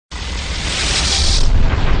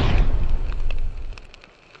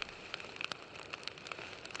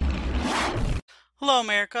Hello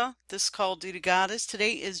America, this is Call of Duty Goddess.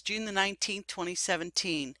 Today is June the 19th,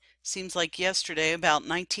 2017. Seems like yesterday, about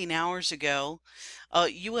 19 hours ago, a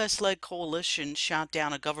US-led coalition shot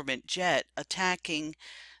down a government jet attacking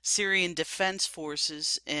Syrian defense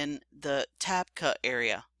forces in the Tabqa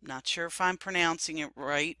area. Not sure if I'm pronouncing it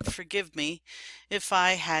right. Forgive me if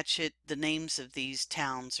I hatchet the names of these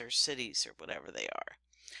towns or cities or whatever they are.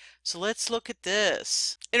 So let's look at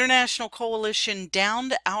this. International coalition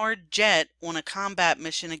downed our jet on a combat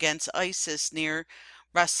mission against ISIS near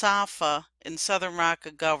Rafah in southern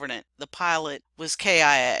Raqqa Governorate. The pilot was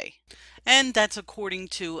KIA. And that's according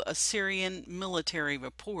to a Syrian military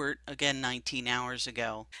report, again 19 hours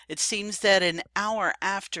ago. It seems that an hour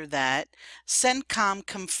after that, CENTCOM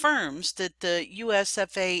confirms that the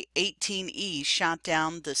USFA-18E shot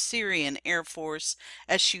down the Syrian Air Force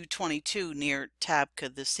Su-22 near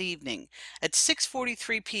Tabqa this evening. At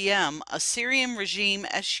 6:43 p.m., a Syrian regime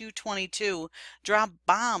Su-22 dropped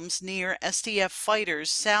bombs near SDF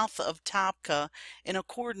fighters south of Tabqa in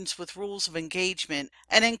accordance with rules of engagement,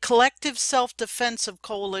 and in collective self-defense of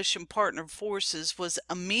coalition partner forces was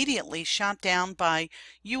immediately shot down by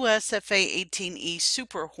USFA-18E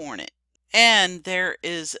Super Hornet. And there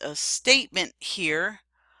is a statement here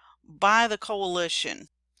by the coalition.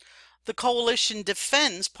 The coalition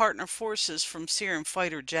defends partner forces from Syrian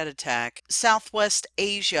fighter jet attack. Southwest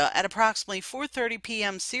Asia at approximately 4:30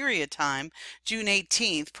 p.m. Syria time, June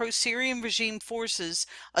 18th, pro-Syrian regime forces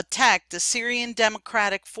attacked the Syrian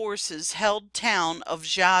Democratic Forces held town of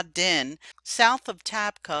Ja'din, south of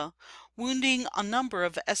Tabqa, wounding a number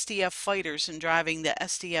of SDF fighters and driving the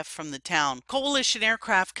SDF from the town. Coalition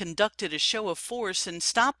aircraft conducted a show of force and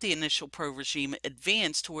stopped the initial pro-regime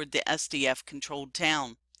advance toward the SDF-controlled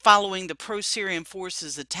town. Following the pro-Syrian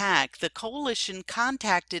forces' attack, the coalition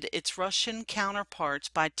contacted its Russian counterparts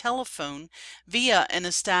by telephone via an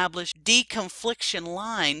established deconfliction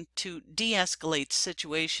line to de-escalate the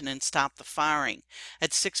situation and stop the firing.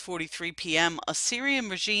 At 6:43 p.m., a Syrian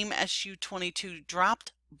regime Su-22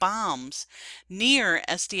 dropped bombs near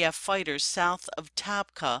SDF fighters south of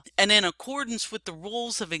Tabqa, and in accordance with the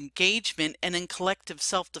rules of engagement and in collective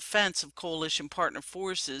self-defense of coalition partner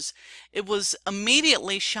forces, it was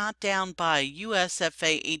immediately shot down by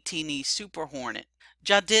USFA-18E Super Hornet.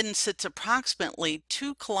 Ja'din sits approximately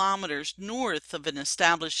 2 kilometers north of an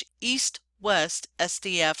established east-west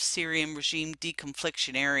SDF Syrian regime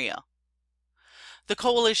deconfliction area. The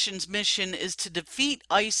coalition's mission is to defeat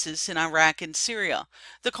ISIS in Iraq and Syria.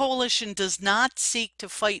 The coalition does not seek to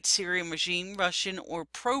fight Syrian regime, Russian, or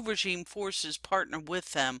pro-regime forces partner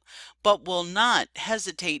with them, but will not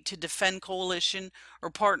hesitate to defend coalition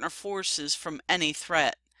or partner forces from any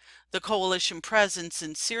threat. The coalition presence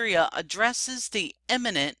in Syria addresses the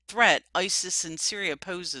imminent threat ISIS in Syria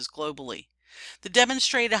poses globally. The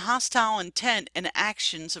demonstrated hostile intent and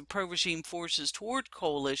actions of pro-regime forces toward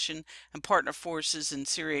coalition and partner forces in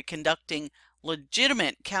Syria conducting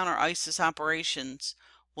legitimate counter-ISIS operations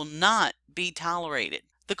will not be tolerated.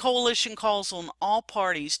 The coalition calls on all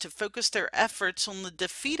parties to focus their efforts on the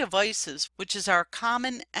defeat of ISIS, which is our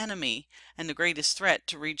common enemy and the greatest threat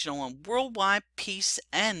to regional and worldwide peace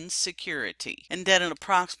and security. And then at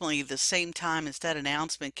approximately the same time as that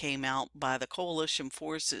announcement came out by the coalition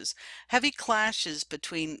forces, heavy clashes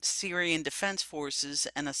between Syrian defense forces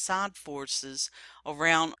and Assad forces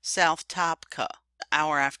around South Tabqa. An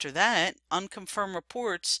hour after that, unconfirmed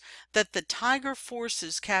reports that the Tiger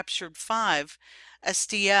forces captured 5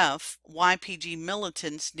 SDF YPG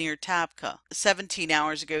militants near Tabqa. 17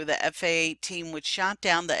 hours ago, the FA-18 which shot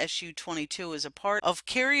down the Su-22 as a part of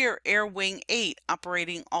Carrier Air Wing 8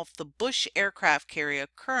 operating off the Bush aircraft carrier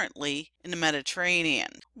currently in the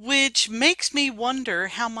Mediterranean. Which makes me wonder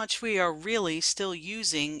how much we are really still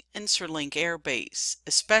using Incirlik Air Base,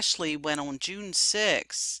 especially when on June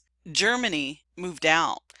 6, Germany moved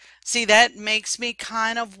out. See, that makes me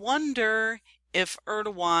kind of wonder if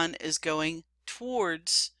Erdogan is going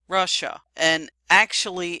towards Russia, and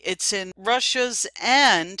actually it's in Russia's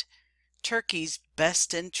and Turkey's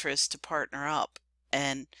best interest to partner up.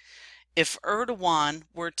 And if Erdogan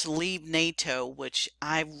were to leave NATO, which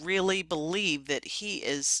I really believe that he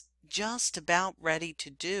is just about ready to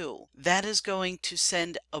do, that is going to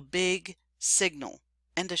send a big signal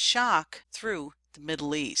and a shock through the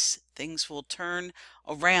Middle East. Things will turn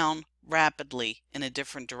around rapidly in a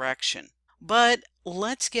different direction. But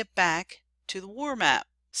let's get back to the war map.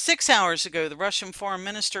 6 hours ago, the Russian foreign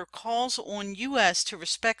minister calls on U.S. to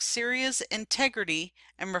respect Syria's integrity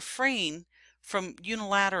and refrain from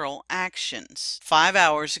unilateral actions. 5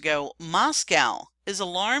 hours ago, Moscow is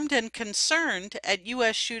alarmed and concerned at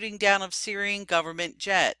U.S. shooting down of Syrian government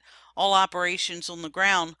jet, All operations on the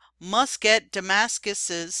ground must get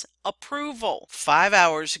Damascus's approval. 5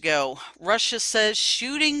 hours ago, Russia says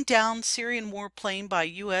shooting down Syrian warplane by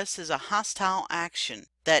U.S. is a hostile action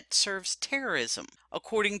that serves terrorism.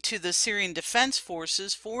 According to the Syrian Defense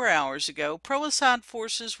Forces, 4 hours ago, pro-Assad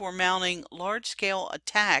forces were mounting large-scale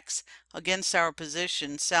attacks against our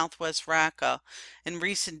position southwest Raqqa in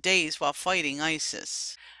recent days while fighting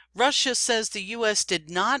ISIS. Russia says the U.S. did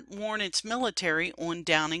not warn its military on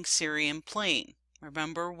downing Syrian plane.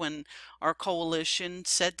 Remember when our coalition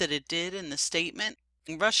said that it did in the statement?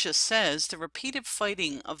 Russia says the repeated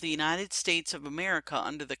fighting of the United States of America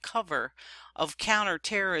under the cover of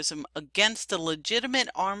counterterrorism against the legitimate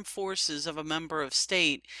armed forces of a member of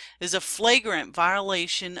state is a flagrant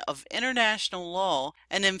violation of international law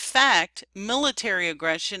and, in fact, military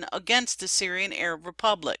aggression against the Syrian Arab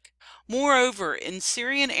Republic. Moreover, in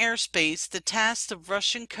Syrian airspace, the tasks of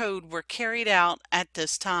Russian code were carried out at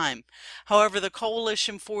this time. However, the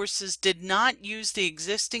coalition forces did not use the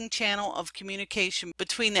existing channel of communication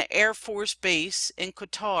between the Air Force base in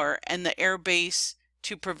Qatar and the air base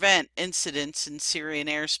to prevent incidents in Syrian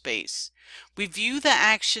airspace. We view the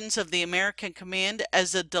actions of the American command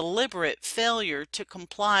as a deliberate failure to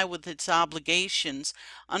comply with its obligations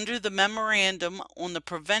under the Memorandum on the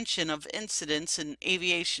Prevention of Incidents in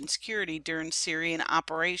Aviation Security during Syrian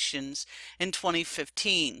operations in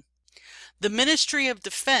 2015. The Ministry of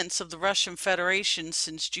Defense of the Russian Federation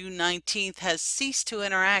since June 19th has ceased to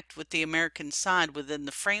interact with the American side within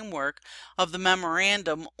the framework of the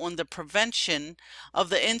Memorandum on the Prevention of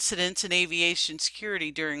the Incidents in Aviation Security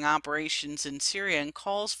during operations in Syria and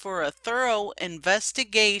calls for a thorough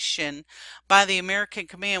investigation by the American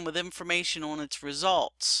command with information on its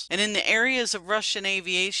results. And in the areas of Russian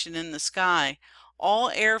aviation in the sky,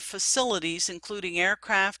 all air facilities, including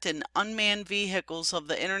aircraft and unmanned vehicles of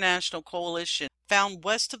the international coalition found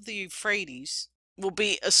west of the Euphrates, will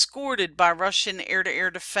be escorted by Russian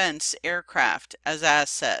air-to-air defense aircraft as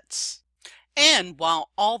assets. And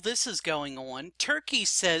while all this is going on, Turkey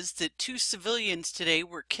says that 2 civilians today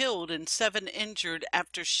were killed and 7 injured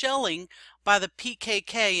after shelling by the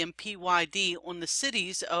PKK and PYD on the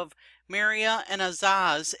cities of Maria and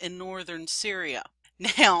Azaz in northern Syria.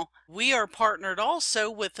 Now, we are partnered also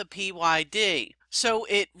with the PYD, so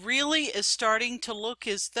it really is starting to look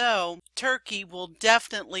as though Turkey will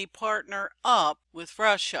definitely partner up with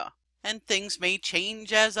Russia. And things may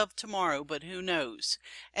change as of tomorrow, but who knows?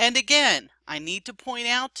 And again, I need to point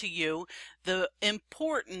out to you the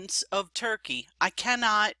importance of Turkey. I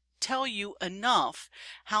cannot tell you enough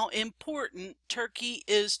how important Turkey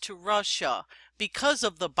is to Russia because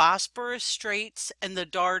of the Bosporus Straits and the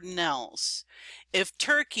Dardanelles. If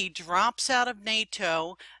Turkey drops out of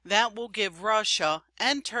NATO, that will give Russia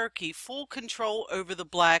and Turkey full control over the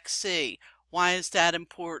Black Sea. Why is that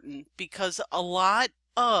important? Because a lot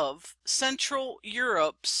of Central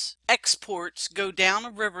Europe's exports go down a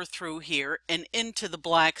river through here and into the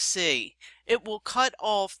Black Sea. It will cut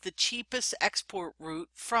off the cheapest export route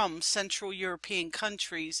from Central European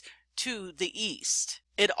countries to the east.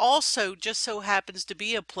 It also just so happens to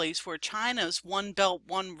be a place where China's One Belt,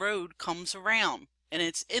 One Road comes around, and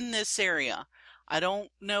it's in this area. I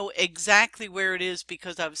don't know exactly where it is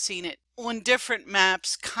because I've seen it on different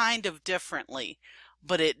maps kind of differently,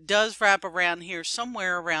 but it does wrap around here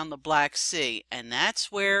somewhere around the Black Sea, and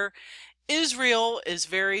that's where Israel is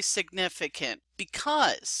very significant,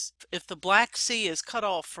 because if the Black Sea is cut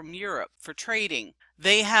off from Europe for trading,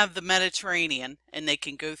 they have the Mediterranean and they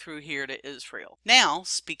can go through here to Israel. Now,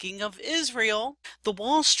 speaking of Israel, the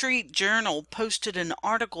Wall Street Journal posted an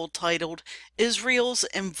article titled, "Israel's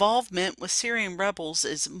involvement with Syrian rebels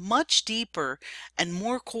is much deeper and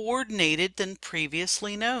more coordinated than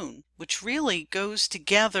previously known," which really goes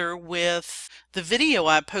together with the video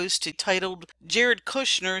I posted titled Jared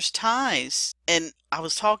Kushner's Ties. And I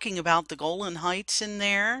was talking about the Golan Heights in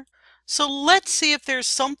there. So let's see if there's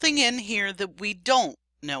something in here that we don't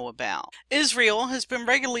know about. Israel has been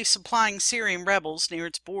regularly supplying Syrian rebels near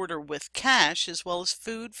its border with cash as well as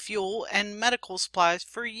food, fuel, and medical supplies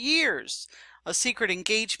for years. A secret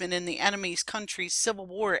engagement in the enemy's country's civil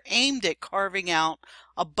war aimed at carving out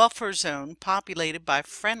a buffer zone populated by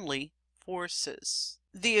friendly forces.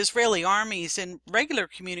 The Israeli army is in regular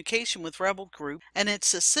communication with rebel group, and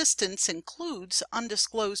its assistance includes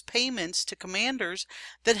undisclosed payments to commanders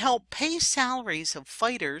that help pay salaries of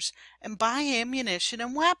fighters and buy ammunition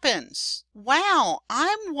and weapons. Wow,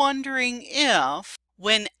 I'm wondering if,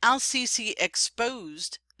 when al-Sisi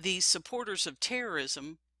exposed these supporters of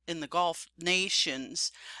terrorism in the Gulf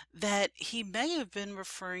nations, that he may have been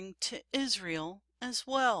referring to Israel as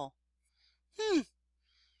well.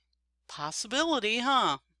 Possibility,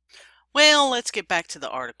 huh? Well, let's get back to the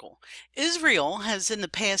article. Israel has in the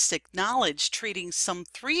past acknowledged treating some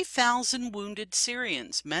 3,000 wounded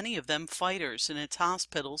Syrians, many of them fighters, in its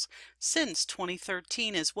hospitals since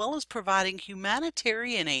 2013, as well as providing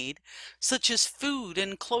humanitarian aid such as food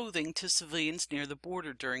and clothing to civilians near the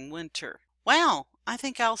border during winter. Wow, I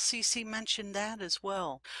think Sisi mentioned that as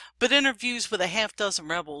well. But interviews with a half-dozen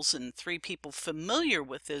rebels and 3 people familiar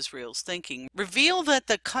with Israel's thinking reveal that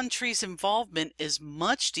the country's involvement is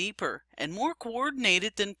much deeper and more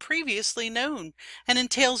coordinated than previously known, and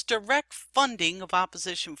entails direct funding of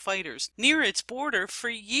opposition fighters near its border for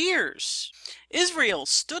years. Israel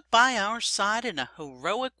stood by our side in a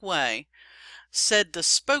heroic way, said the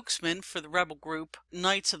spokesman for the rebel group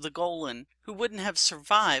Knights of the Golan, who wouldn't have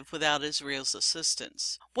survived without Israel's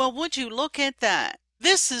assistance. Well, would you look at that?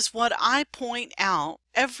 This is what I point out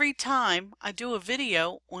every time I do a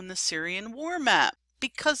video on the Syrian war map,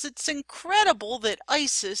 because it's incredible that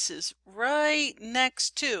ISIS is right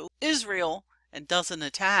next to Israel and doesn't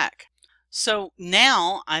attack. So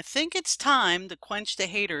now I think it's time to quench the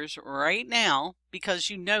haters right now, because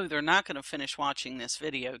you know they're not going to finish watching this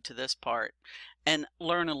video to this part and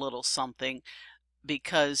learn a little something,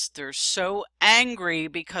 because they're so angry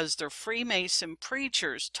because their Freemason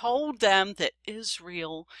preachers told them that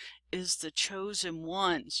Israel is the chosen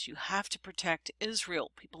ones. You have to protect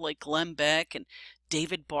Israel. People like Glenn Beck and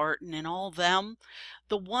David Barton and all them.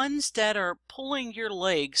 The ones that are pulling your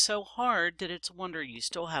leg so hard that it's a wonder you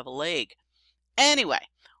still have a leg. Anyway,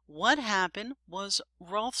 what happened was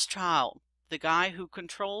Rothschild, the guy who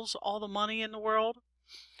controls all the money in the world,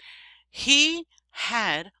 he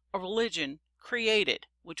had a religion created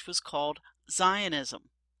which was called Zionism.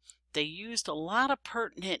 They used a lot of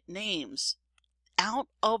pertinent names out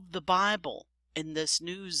of the Bible in this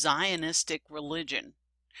new Zionistic religion.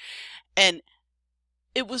 And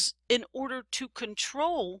it was in order to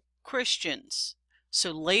control Christians.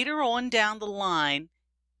 So later on down the line,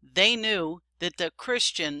 they knew that the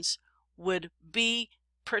Christians would be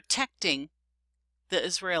protecting the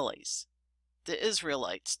Israelis, the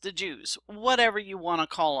Israelites, the Jews, whatever you want to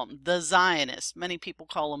call them, the Zionists. Many people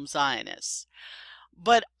call them Zionists.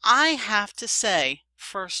 But I have to say,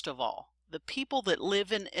 first of all, the people that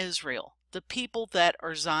live in Israel, the people that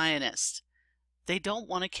are Zionists, they don't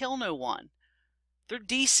want to kill no one. They're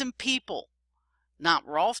decent people. Not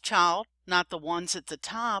Rothschild, not the ones at the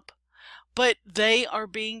top, but they are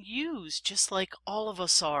being used just like all of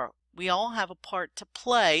us are. We all have a part to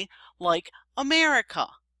play, like America.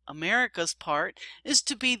 America's part is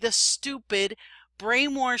to be the stupid,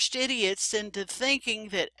 brainwashed idiots into thinking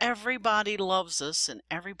that everybody loves us and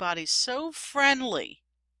everybody's so friendly.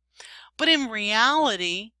 But in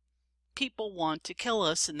reality, people want to kill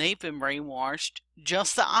us, and they've been brainwashed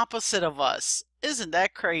just the opposite of us. Isn't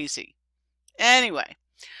that crazy? Anyway,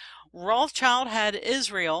 Rothschild had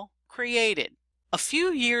Israel created. A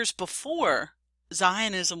few years before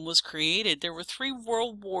Zionism was created, there were 3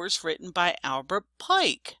 world wars written by Albert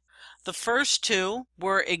Pike. The first 2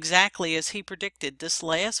 were exactly as he predicted. This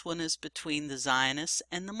last one is between the Zionists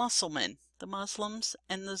and the Muslims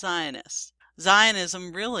and the Zionists.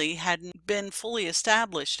 Zionism really hadn't been fully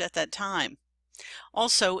established at that time.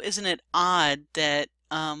 Also, isn't it odd that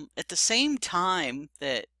at the same time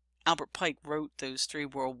that Albert Pike wrote those 3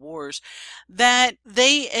 world wars, that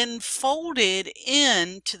they enfolded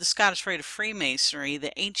into the Scottish Rite of Freemasonry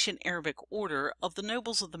the ancient Arabic order of the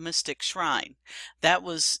Nobles of the Mystic Shrine. That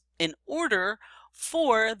was in order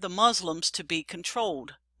for the Muslims to be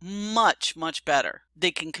controlled much, much better.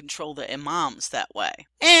 They can control the imams that way.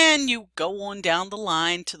 And you go on down the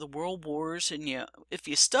line to the world wars, and if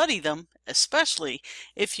you study them, especially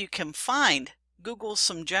if you can Google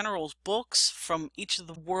some generals' books from each of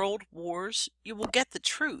the world wars, you will get the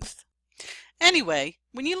truth. Anyway,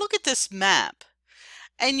 when you look at this map,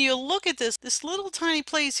 and you look at this little tiny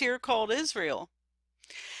place here called Israel,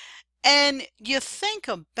 and you think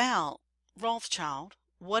about Rothschild,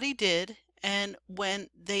 what he did, and when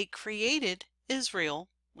they created Israel,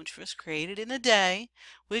 which was created in a day,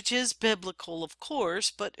 which is biblical, of course,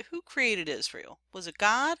 but who created Israel? Was it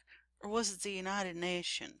God, or was it the United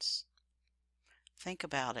Nations? Think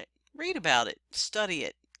about it. Read about it. Study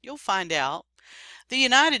it. You'll find out. The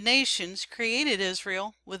United Nations created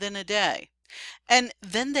Israel within a day. And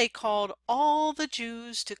then they called all the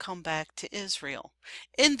Jews to come back to Israel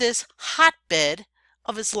in this hotbed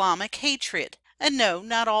of Islamic hatred. And no,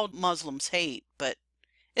 not all Muslims hate, but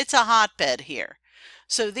it's a hotbed here.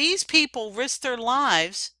 So these people risk their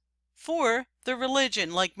lives for the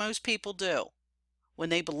religion like most people do. When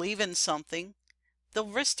they believe in something, they'll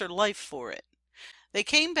risk their life for it. They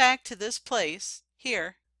came back to this place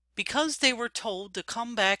here Because they were told to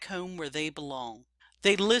come back home where they belong.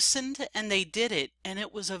 They listened and they did it, and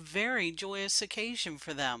it was a very joyous occasion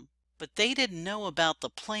for them. But they didn't know about the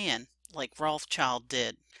plan like Rothschild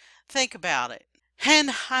did. Think about it.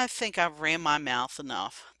 And I think I've ran my mouth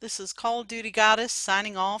enough. This is Call of Duty Goddess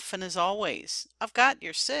signing off, and as always, I've got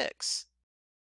your six.